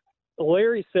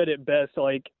 Larry said it best.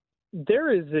 Like,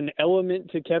 there is an element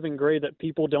to Kevin Gray that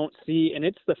people don't see, and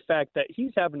it's the fact that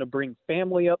he's having to bring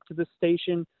family up to the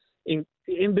station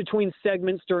in between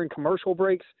segments during commercial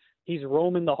breaks. He's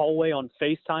roaming the hallway on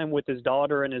FaceTime with his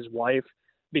daughter and his wife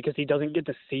because he doesn't get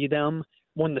to see them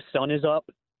when the sun is up.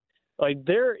 Like,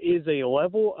 there is a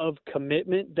level of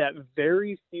commitment that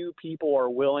very few people are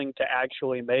willing to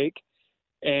actually make.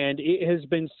 And it has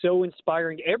been so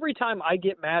inspiring. Every time I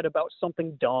get mad about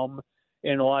something dumb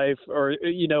in life, or,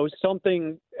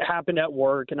 something happened at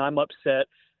work and I'm upset,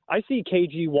 I see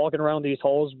KG walking around these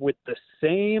halls with the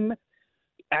same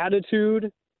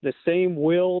attitude, the same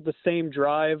will, the same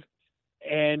drive,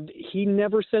 and he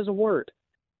never says a word.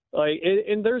 Like,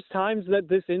 and there's times that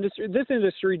this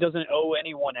industry doesn't owe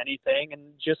anyone anything,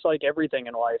 and just like everything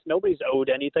in life, nobody's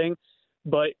owed anything.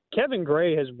 But Kevin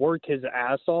Gray has worked his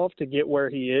ass off to get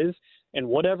where he is, and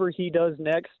whatever he does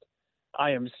next, I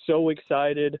am so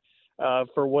excited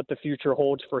for what the future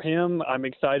holds for him. I'm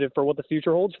excited for what the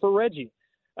future holds for Reggie.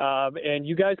 And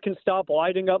you guys can stop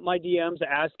lighting up my DMs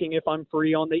asking if I'm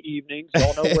free on the evenings.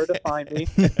 Y'all know where to find me.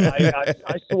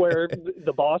 I swear,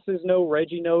 the bosses know,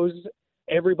 Reggie knows,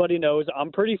 everybody knows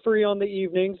I'm pretty free on the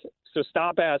evenings. So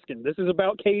stop asking. This is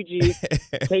about KG.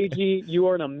 KG, you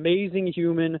are an amazing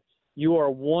human. You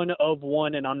are one of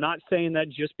one. And I'm not saying that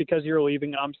just because you're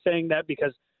leaving. I'm saying that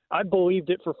because I've believed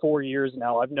it for 4 years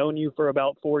now. I've known you for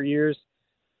about 4 years.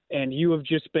 And you have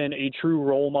just been a true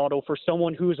role model for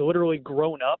someone who's literally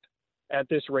grown up at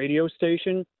this radio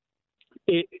station.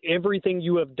 Everything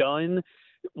you have done,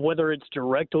 whether it's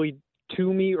directly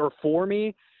to me or for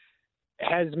me,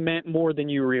 has meant more than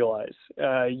you realize.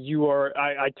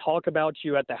 I talk about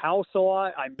you at the house a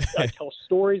lot. I tell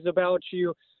stories about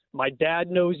you. My dad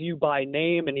knows you by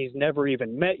name, and he's never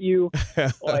even met you.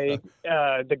 Like,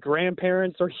 the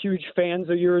grandparents are huge fans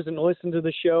of yours and listen to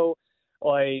the show.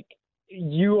 Like,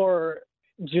 you are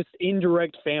just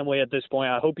indirect family at this point.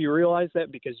 I hope you realize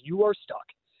that, because you are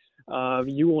stuck.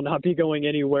 You will not be going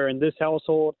anywhere in this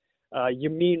household. You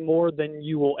mean more than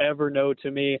you will ever know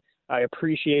to me. I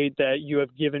appreciate that you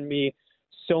have given me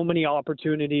so many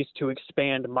opportunities to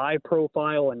expand my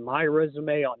profile and my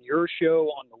resume on your show,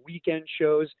 on the weekend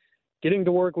shows. Getting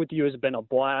to work with you has been a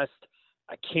blast.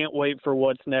 I can't wait for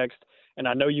what's next. And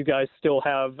I know you guys still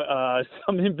have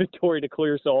some inventory to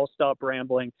clear, so I'll stop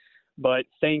rambling. But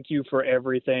thank you for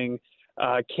everything.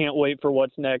 Can't wait for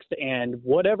what's next. And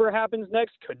whatever happens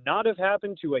next could not have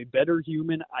happened to a better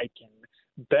human. I can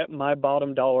bet my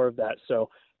bottom dollar of that. So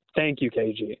thank you,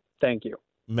 KG. Thank you.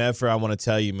 Medford, I want to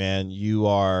tell you, man, you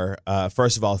are,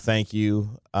 first of all, thank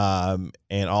you.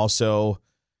 And also,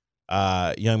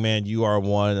 young man, you are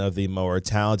one of the more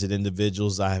talented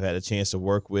individuals I have had a chance to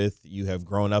work with. You have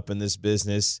grown up in this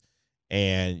business,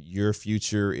 and your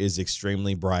future is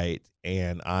extremely bright.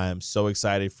 And I am so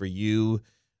excited for you,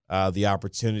 the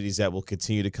opportunities that will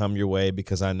continue to come your way,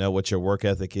 because I know what your work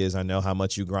ethic is. I know how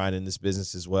much you grind in this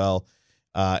business as well.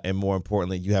 And more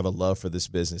importantly, you have a love for this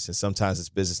business. And sometimes this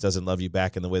business doesn't love you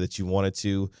back in the way that you want it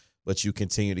to, but you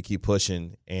continue to keep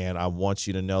pushing. And I want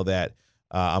you to know that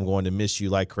I'm going to miss you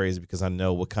like crazy because I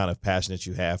know what kind of passion that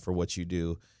you have for what you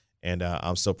do. And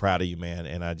I'm so proud of you, man.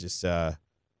 And I just I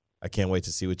can't wait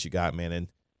to see what you got, man. And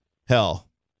hell,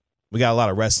 we got a lot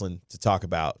of wrestling to talk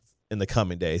about in the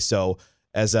coming days. So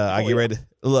as I get ready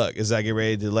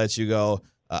to let you go,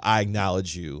 I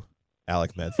acknowledge you,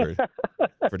 Alec Medford,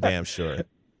 for damn sure.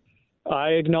 I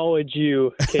acknowledge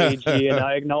you, KG, and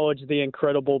I acknowledge the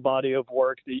incredible body of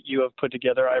work that you have put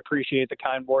together. I appreciate the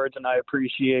kind words, and I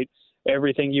appreciate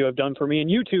everything you have done for me. And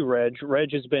you too, Reg.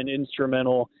 Reg has been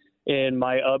instrumental in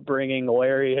my upbringing.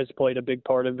 Larry has played a big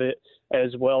part of it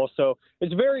as well. So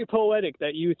it's very poetic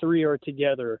that you three are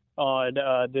together on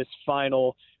this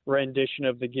final rendition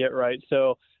of the Get Right.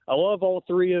 So I love all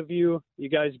three of you. You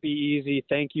guys be easy.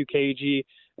 Thank you, KG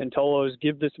and Tolos.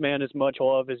 Give this man as much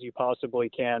love as you possibly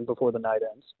can before the night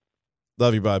ends.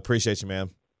 Love you, bud. Appreciate you, man.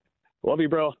 Love you,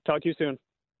 bro. Talk to you soon.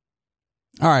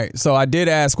 All right, so I did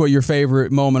ask what your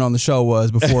favorite moment on the show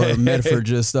was before Medford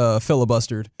just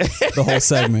filibustered the whole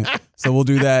segment. So we'll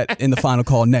do that in the final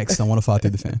call next on 105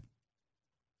 Through the Fan.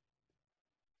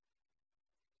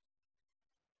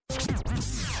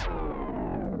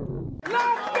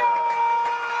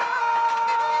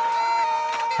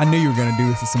 I knew you were going to do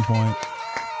this at some point.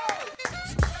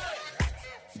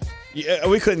 Yeah,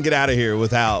 we couldn't get out of here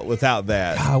without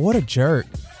that. God, what a jerk.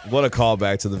 What a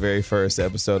callback to the very first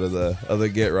episode of the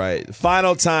Get Right.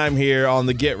 Final time here on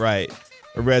the Get Right.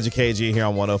 Reg and KG here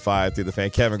on 105 Through the Fan.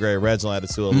 Kevin Gray, Reginald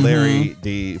Atusula, Larry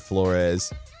D.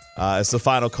 Flores. It's the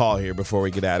final call here before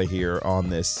we get out of here on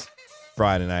this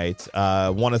Friday night.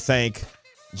 Want to thank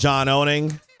John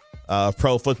Owning of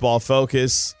Pro Football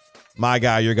Focus. My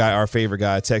guy, your guy, our favorite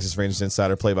guy, Texas Rangers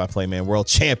Insider, play-by-play man, world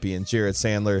champion, Jared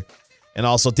Sandler. And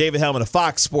also David Hellman of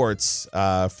Fox Sports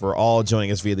for all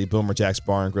joining us via the Boomer Jack's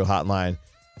Bar and Grill hotline.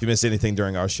 If you missed anything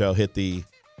during our show, hit the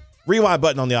rewind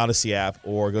button on the Odyssey app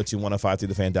or go to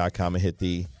 105throughthefan.com and hit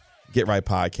the Get Right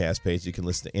podcast page. You can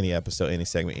listen to any episode, any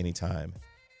segment, anytime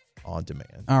on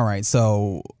demand. All right,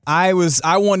 so I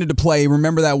wanted to play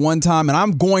Remember That One Time, and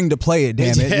I'm going to play it,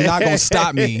 damn it. You're not going to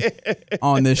stop me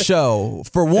on this show.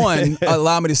 For one,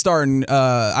 allow me to start, and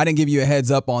I didn't give you a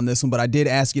heads up on this one, but I did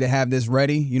ask you to have this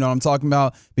ready. You know what I'm talking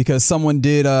about? Because someone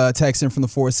did text in from the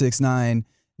 469,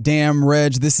 damn,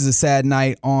 Reg, this is a sad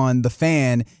night on the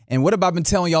Fan. And what have I been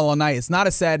telling y'all all night? It's not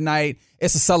a sad night.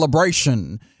 It's a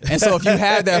celebration. And so if you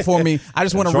have that for me, I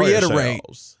just want to reiterate.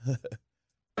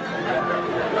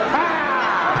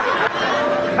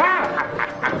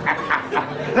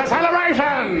 The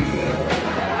celebration!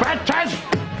 Bitches!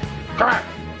 Correct.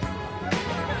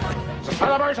 The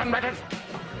celebration, bitches!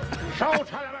 Show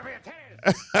television.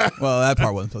 Well, that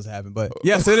part wasn't supposed to happen, but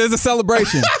yes, it is a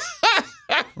celebration.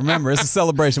 Remember, it's a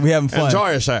celebration. We having fun.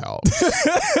 Enjoy yourself.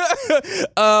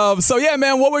 So yeah,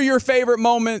 man, what were your favorite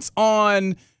moments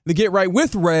on the Get Right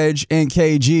with Reg and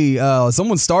KG?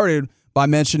 Someone started by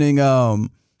mentioning,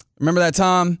 remember that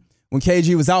time when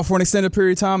KG was out for an extended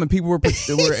period of time and people were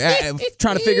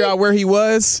trying to figure out where he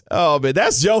was? Oh, man,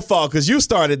 that's your fault because you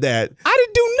started that. I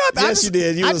didn't do nothing. Yes, you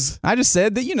did. I just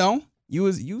said that, you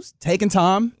was taking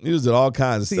time. You was doing all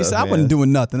kinds of stuff, I wasn't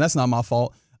doing nothing. That's not my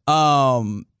fault.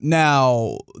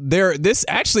 Now, this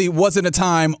actually wasn't a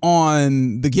time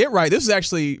on the Get Right. This was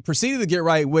actually preceded the Get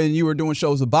Right when you were doing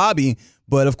shows with Bobby.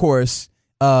 But, of course,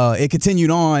 it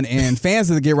continued on, and fans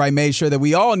of the Get Right made sure that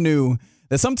we all knew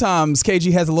that sometimes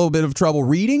KG has a little bit of trouble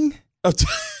reading.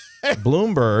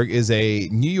 Bloomberg is a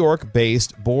New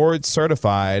York-based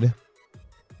board-certified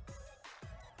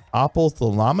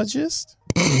ophthalmologist.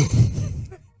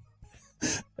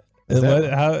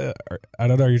 I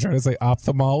don't know. Are you trying to say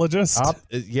ophthalmologist?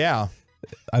 Yeah.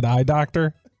 An eye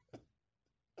doctor?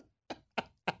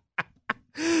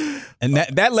 And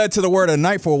that led to the word of the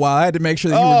night for a while. I had to make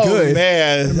sure that you were good. Oh,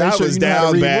 man. I was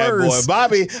down bad, words. boy.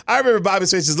 Bobby, I remember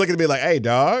Bobby's face just looking at me like, hey,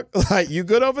 dog, like, you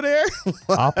good over there?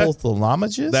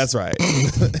 Ophthalmologist? That's right.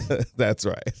 That's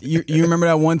right. You remember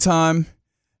that one time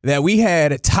that we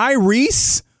had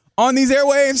Tyrese on these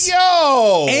airwaves?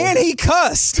 Yo! And he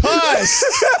cussed.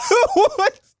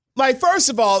 What? Like,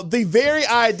 first of all, the very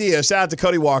idea, shout out to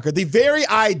Cody Walker, the very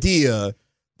idea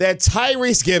that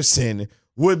Tyrese Gibson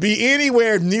would be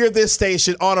anywhere near this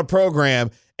station on a program,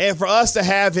 and for us to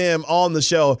have him on the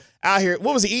show out here,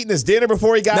 what was he eating his dinner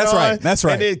before he got on? That's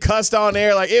right. And then cussed on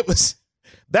air. Like,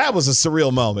 that was a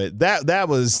surreal moment.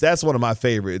 That's one of my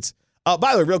favorites.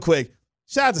 By the way, real quick,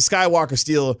 shout out to Skywalker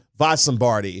Steele, Voch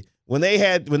Lombardi. When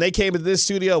they came into this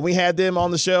studio, we had them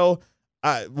on the show.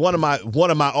 One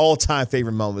of my all-time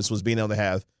favorite moments was being able to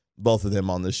have both of them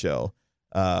on the show.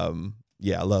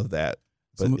 Yeah, I love that.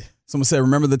 But Someone said,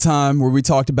 remember the time where we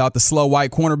talked about the slow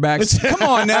white cornerbacks? Come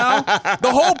on now.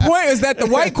 The whole point is that the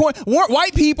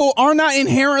white people are not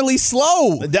inherently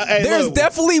slow. There's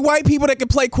definitely white people that can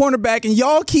play cornerback, and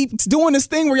y'all keep doing this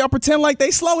thing where y'all pretend like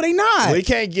they slow. They not. We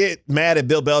can't get mad at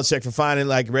Bill Belichick for finding,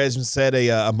 like Reggie said,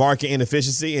 a market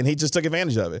inefficiency, and he just took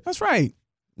advantage of it. That's right.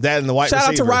 That and the white Shout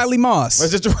receiver. out to Riley Moss.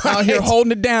 Out here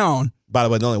holding it down. By the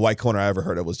way, the only white corner I ever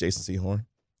heard of was Jason Sehorn.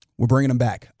 We're bringing him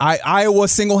back. Iowa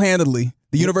single-handedly.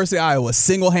 The University of Iowa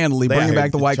single-handedly bringing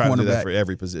back the white cornerback for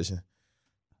every position.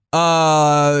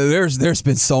 There's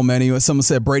been so many. Someone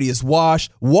said Brady is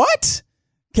washed. What?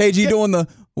 KG doing the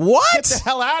what? Get the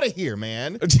hell out of here,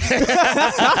 man.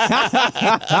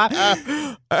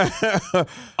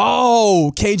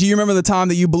 Oh, KG, you remember the time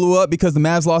that you blew up because the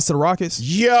Mavs lost to the Rockets?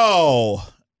 Yo,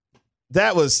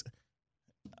 that was.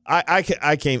 I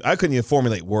couldn't even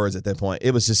formulate words at that point.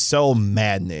 It was just so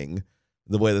maddening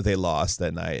the way that they lost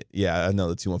that night. Yeah, I know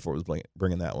the 214 was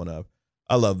bringing that one up.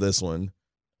 I love this one.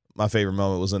 My favorite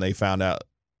moment was when they found out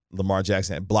Lamar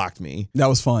Jackson had blocked me. That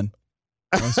was fun.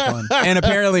 And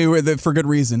apparently for good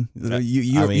reason.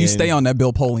 You stay on that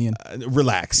Bill Polian.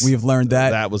 Relax. We have learned that.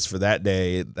 That was for that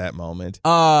day, that moment.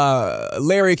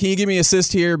 Larry, can you give me an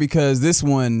assist here? Because this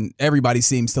one everybody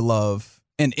seems to love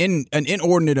an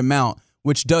inordinate amount,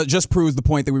 which just proves the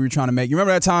point that we were trying to make. You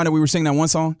remember that time that we were singing that one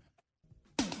song?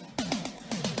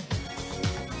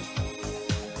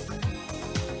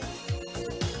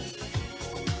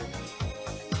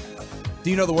 Do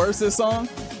you know the words to this song?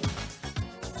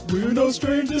 We're no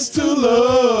strangers to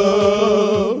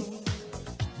love.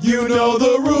 You know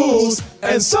the rules,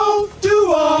 and so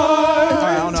do I. All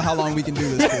right, I don't know how long we can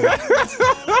do this for.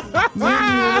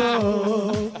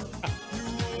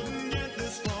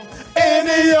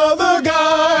 Any other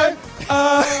guy.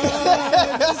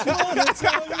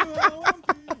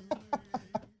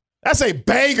 That's a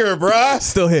banger, bruh.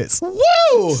 Still hits.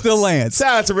 Woo! Still lands.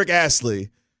 Shout out to Rick Astley.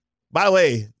 By the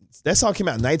way, that song came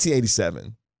out in 1987.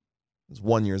 It was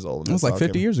 1 year old. It was like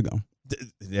 50 years ago.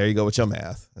 There you go with your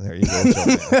math.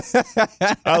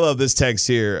 I love this text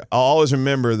here. I'll always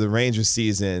remember the Rangers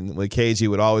season when KG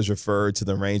would always refer to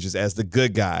the Rangers as the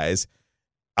good guys.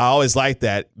 I always liked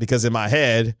that because in my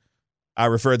head, I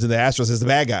referred to the Astros as the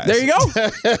bad guys. There you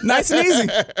go. Nice and easy.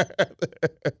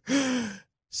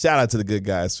 Shout out to the good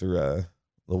guys for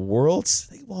the Worlds.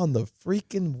 They won the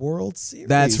freaking World Series.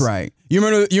 That's right. You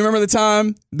remember the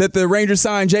time that the Rangers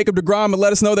signed Jacob deGrom and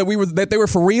let us know that they were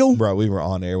for real? Bro, we were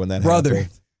on air when that happened.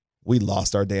 We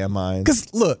lost our damn minds.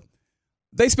 Because, look,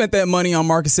 they spent that money on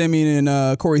Marcus Semien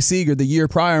and Corey Seager the year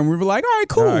prior, and we were like, all right,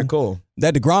 cool.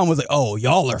 That deGrom was like, oh,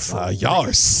 y'all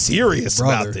are serious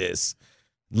about this.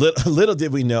 Little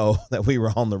did we know that we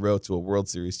were on the road to a World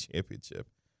Series championship.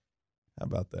 How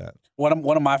about that?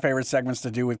 One of my favorite segments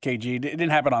to do with KG. It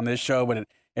didn't happen on this show, but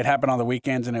it happened on the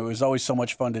weekends, and it was always so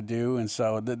much fun to do. And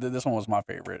so this one was my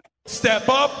favorite. Step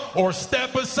up or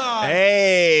step aside.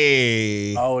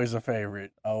 Hey. Always a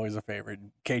favorite. Always a favorite.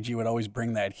 KG would always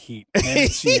bring that heat. And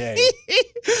CA.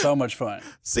 So much fun.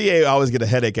 CA always get a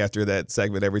headache after that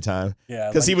segment every time. Yeah.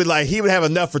 Because he would have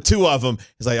enough for two of them.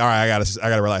 He's like, all right, I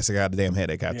gotta relax. I got a damn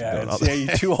headache after doing all that.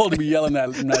 You're too old to be yelling that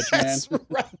much, man. That's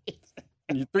right.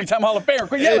 You're 3-time Hall of Famer.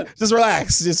 Quit yelling. Just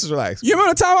relax. Just relax. You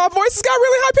remember the time our voices got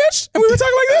really high pitched and we were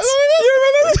talking like this?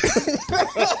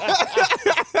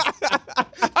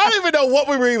 I don't even know what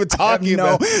we were even talking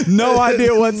about. No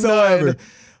idea whatsoever.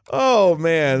 Oh,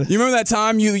 man. You remember that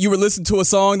time you were listening to a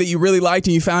song that you really liked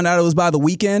and you found out it was by The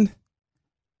Weeknd?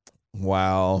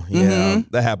 Wow. Yeah.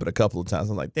 That happened a couple of times.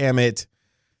 I'm like, damn it.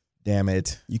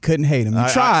 You couldn't hate him. You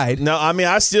tried.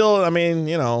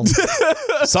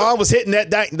 Song was hitting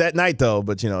that night, though.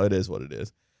 But, it is what it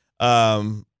is.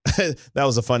 That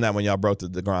was a fun night when y'all broke the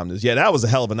DeGrom news. Yeah, that was a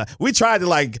hell of a night. We tried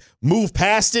to, move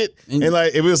past it. And,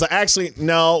 it was actually,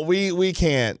 no, we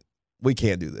can't. We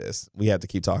can't do this. We have to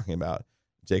keep talking about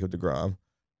Jacob deGrom.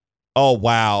 Oh,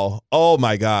 wow. Oh,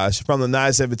 my gosh. From the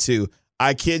 972,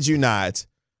 I kid you not,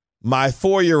 my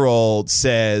 4-year-old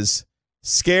says,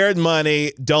 scared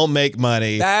money, don't make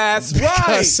money. That's right.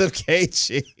 Because of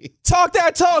KG. Talk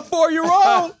that talk,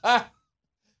 4-year-old.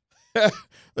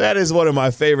 That is one of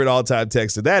my favorite all-time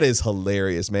texts. That is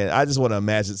hilarious, man. I just want to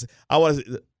imagine.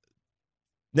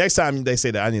 Next time they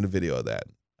say that, I need a video of that.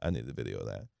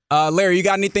 Larry, you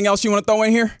got anything else you want to throw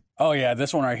in here? Oh, yeah,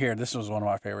 this one right here. This was one of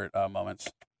my favorite moments.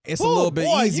 It's a little bit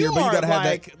easier, but you got to have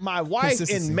that my wife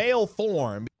in male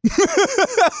form.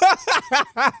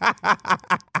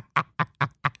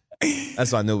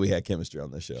 That's why I knew we had chemistry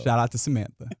on this show. Shout out to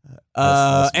Samantha.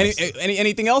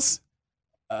 Anything else?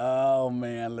 Oh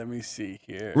man. Let me see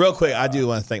here. Real quick, I do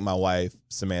want to thank my wife,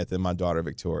 Samantha, and my daughter,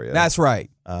 Victoria. That's right.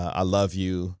 I love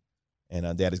you,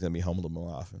 and Daddy's going to be home a little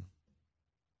more often.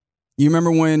 You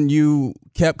remember when you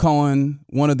kept calling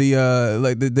one of the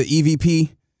the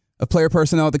EVP of player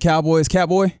personnel at the Cowboys,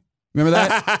 Catboy? Remember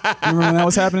that? Remember when that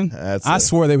was happening? I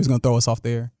swore they was going to throw us off the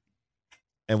air.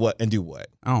 And what? And do what?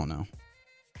 I don't know.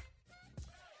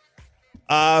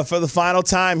 For the final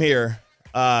time here,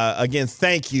 again,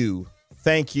 thank you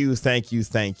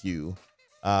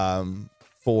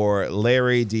for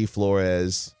Larry D.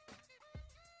 Flores,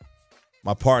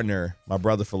 my partner, my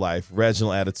brother for life,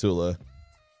 Reginald Atatula.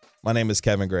 My name is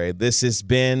Kevin Gray. This has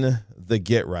been The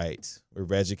Get Right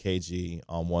with Reggie KG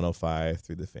on 105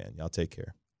 through the Fan. Y'all take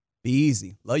care. Be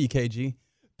easy. Love you, KG.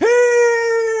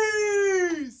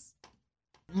 Peace.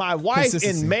 My wife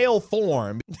in male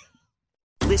form.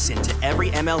 Listen to every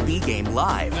MLB game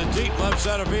live. In the deep left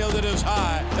center field, it is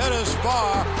high, it is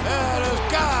far, it is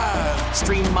God.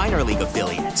 Stream minor league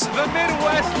affiliates. The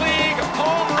Midwest League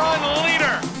home run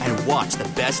leader. And watch the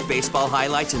best baseball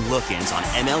highlights and look-ins on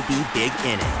MLB Big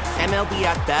Inning. MLB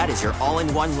At Bat is your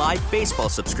all-in-one live baseball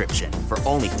subscription for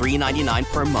only $3.99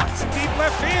 per month. Deep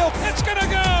left field, it's gonna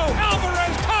go.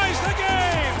 Alvarez ties the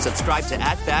game. Subscribe to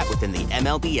At Bat within the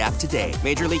MLB app today.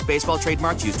 Major League Baseball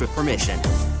trademarks used with permission.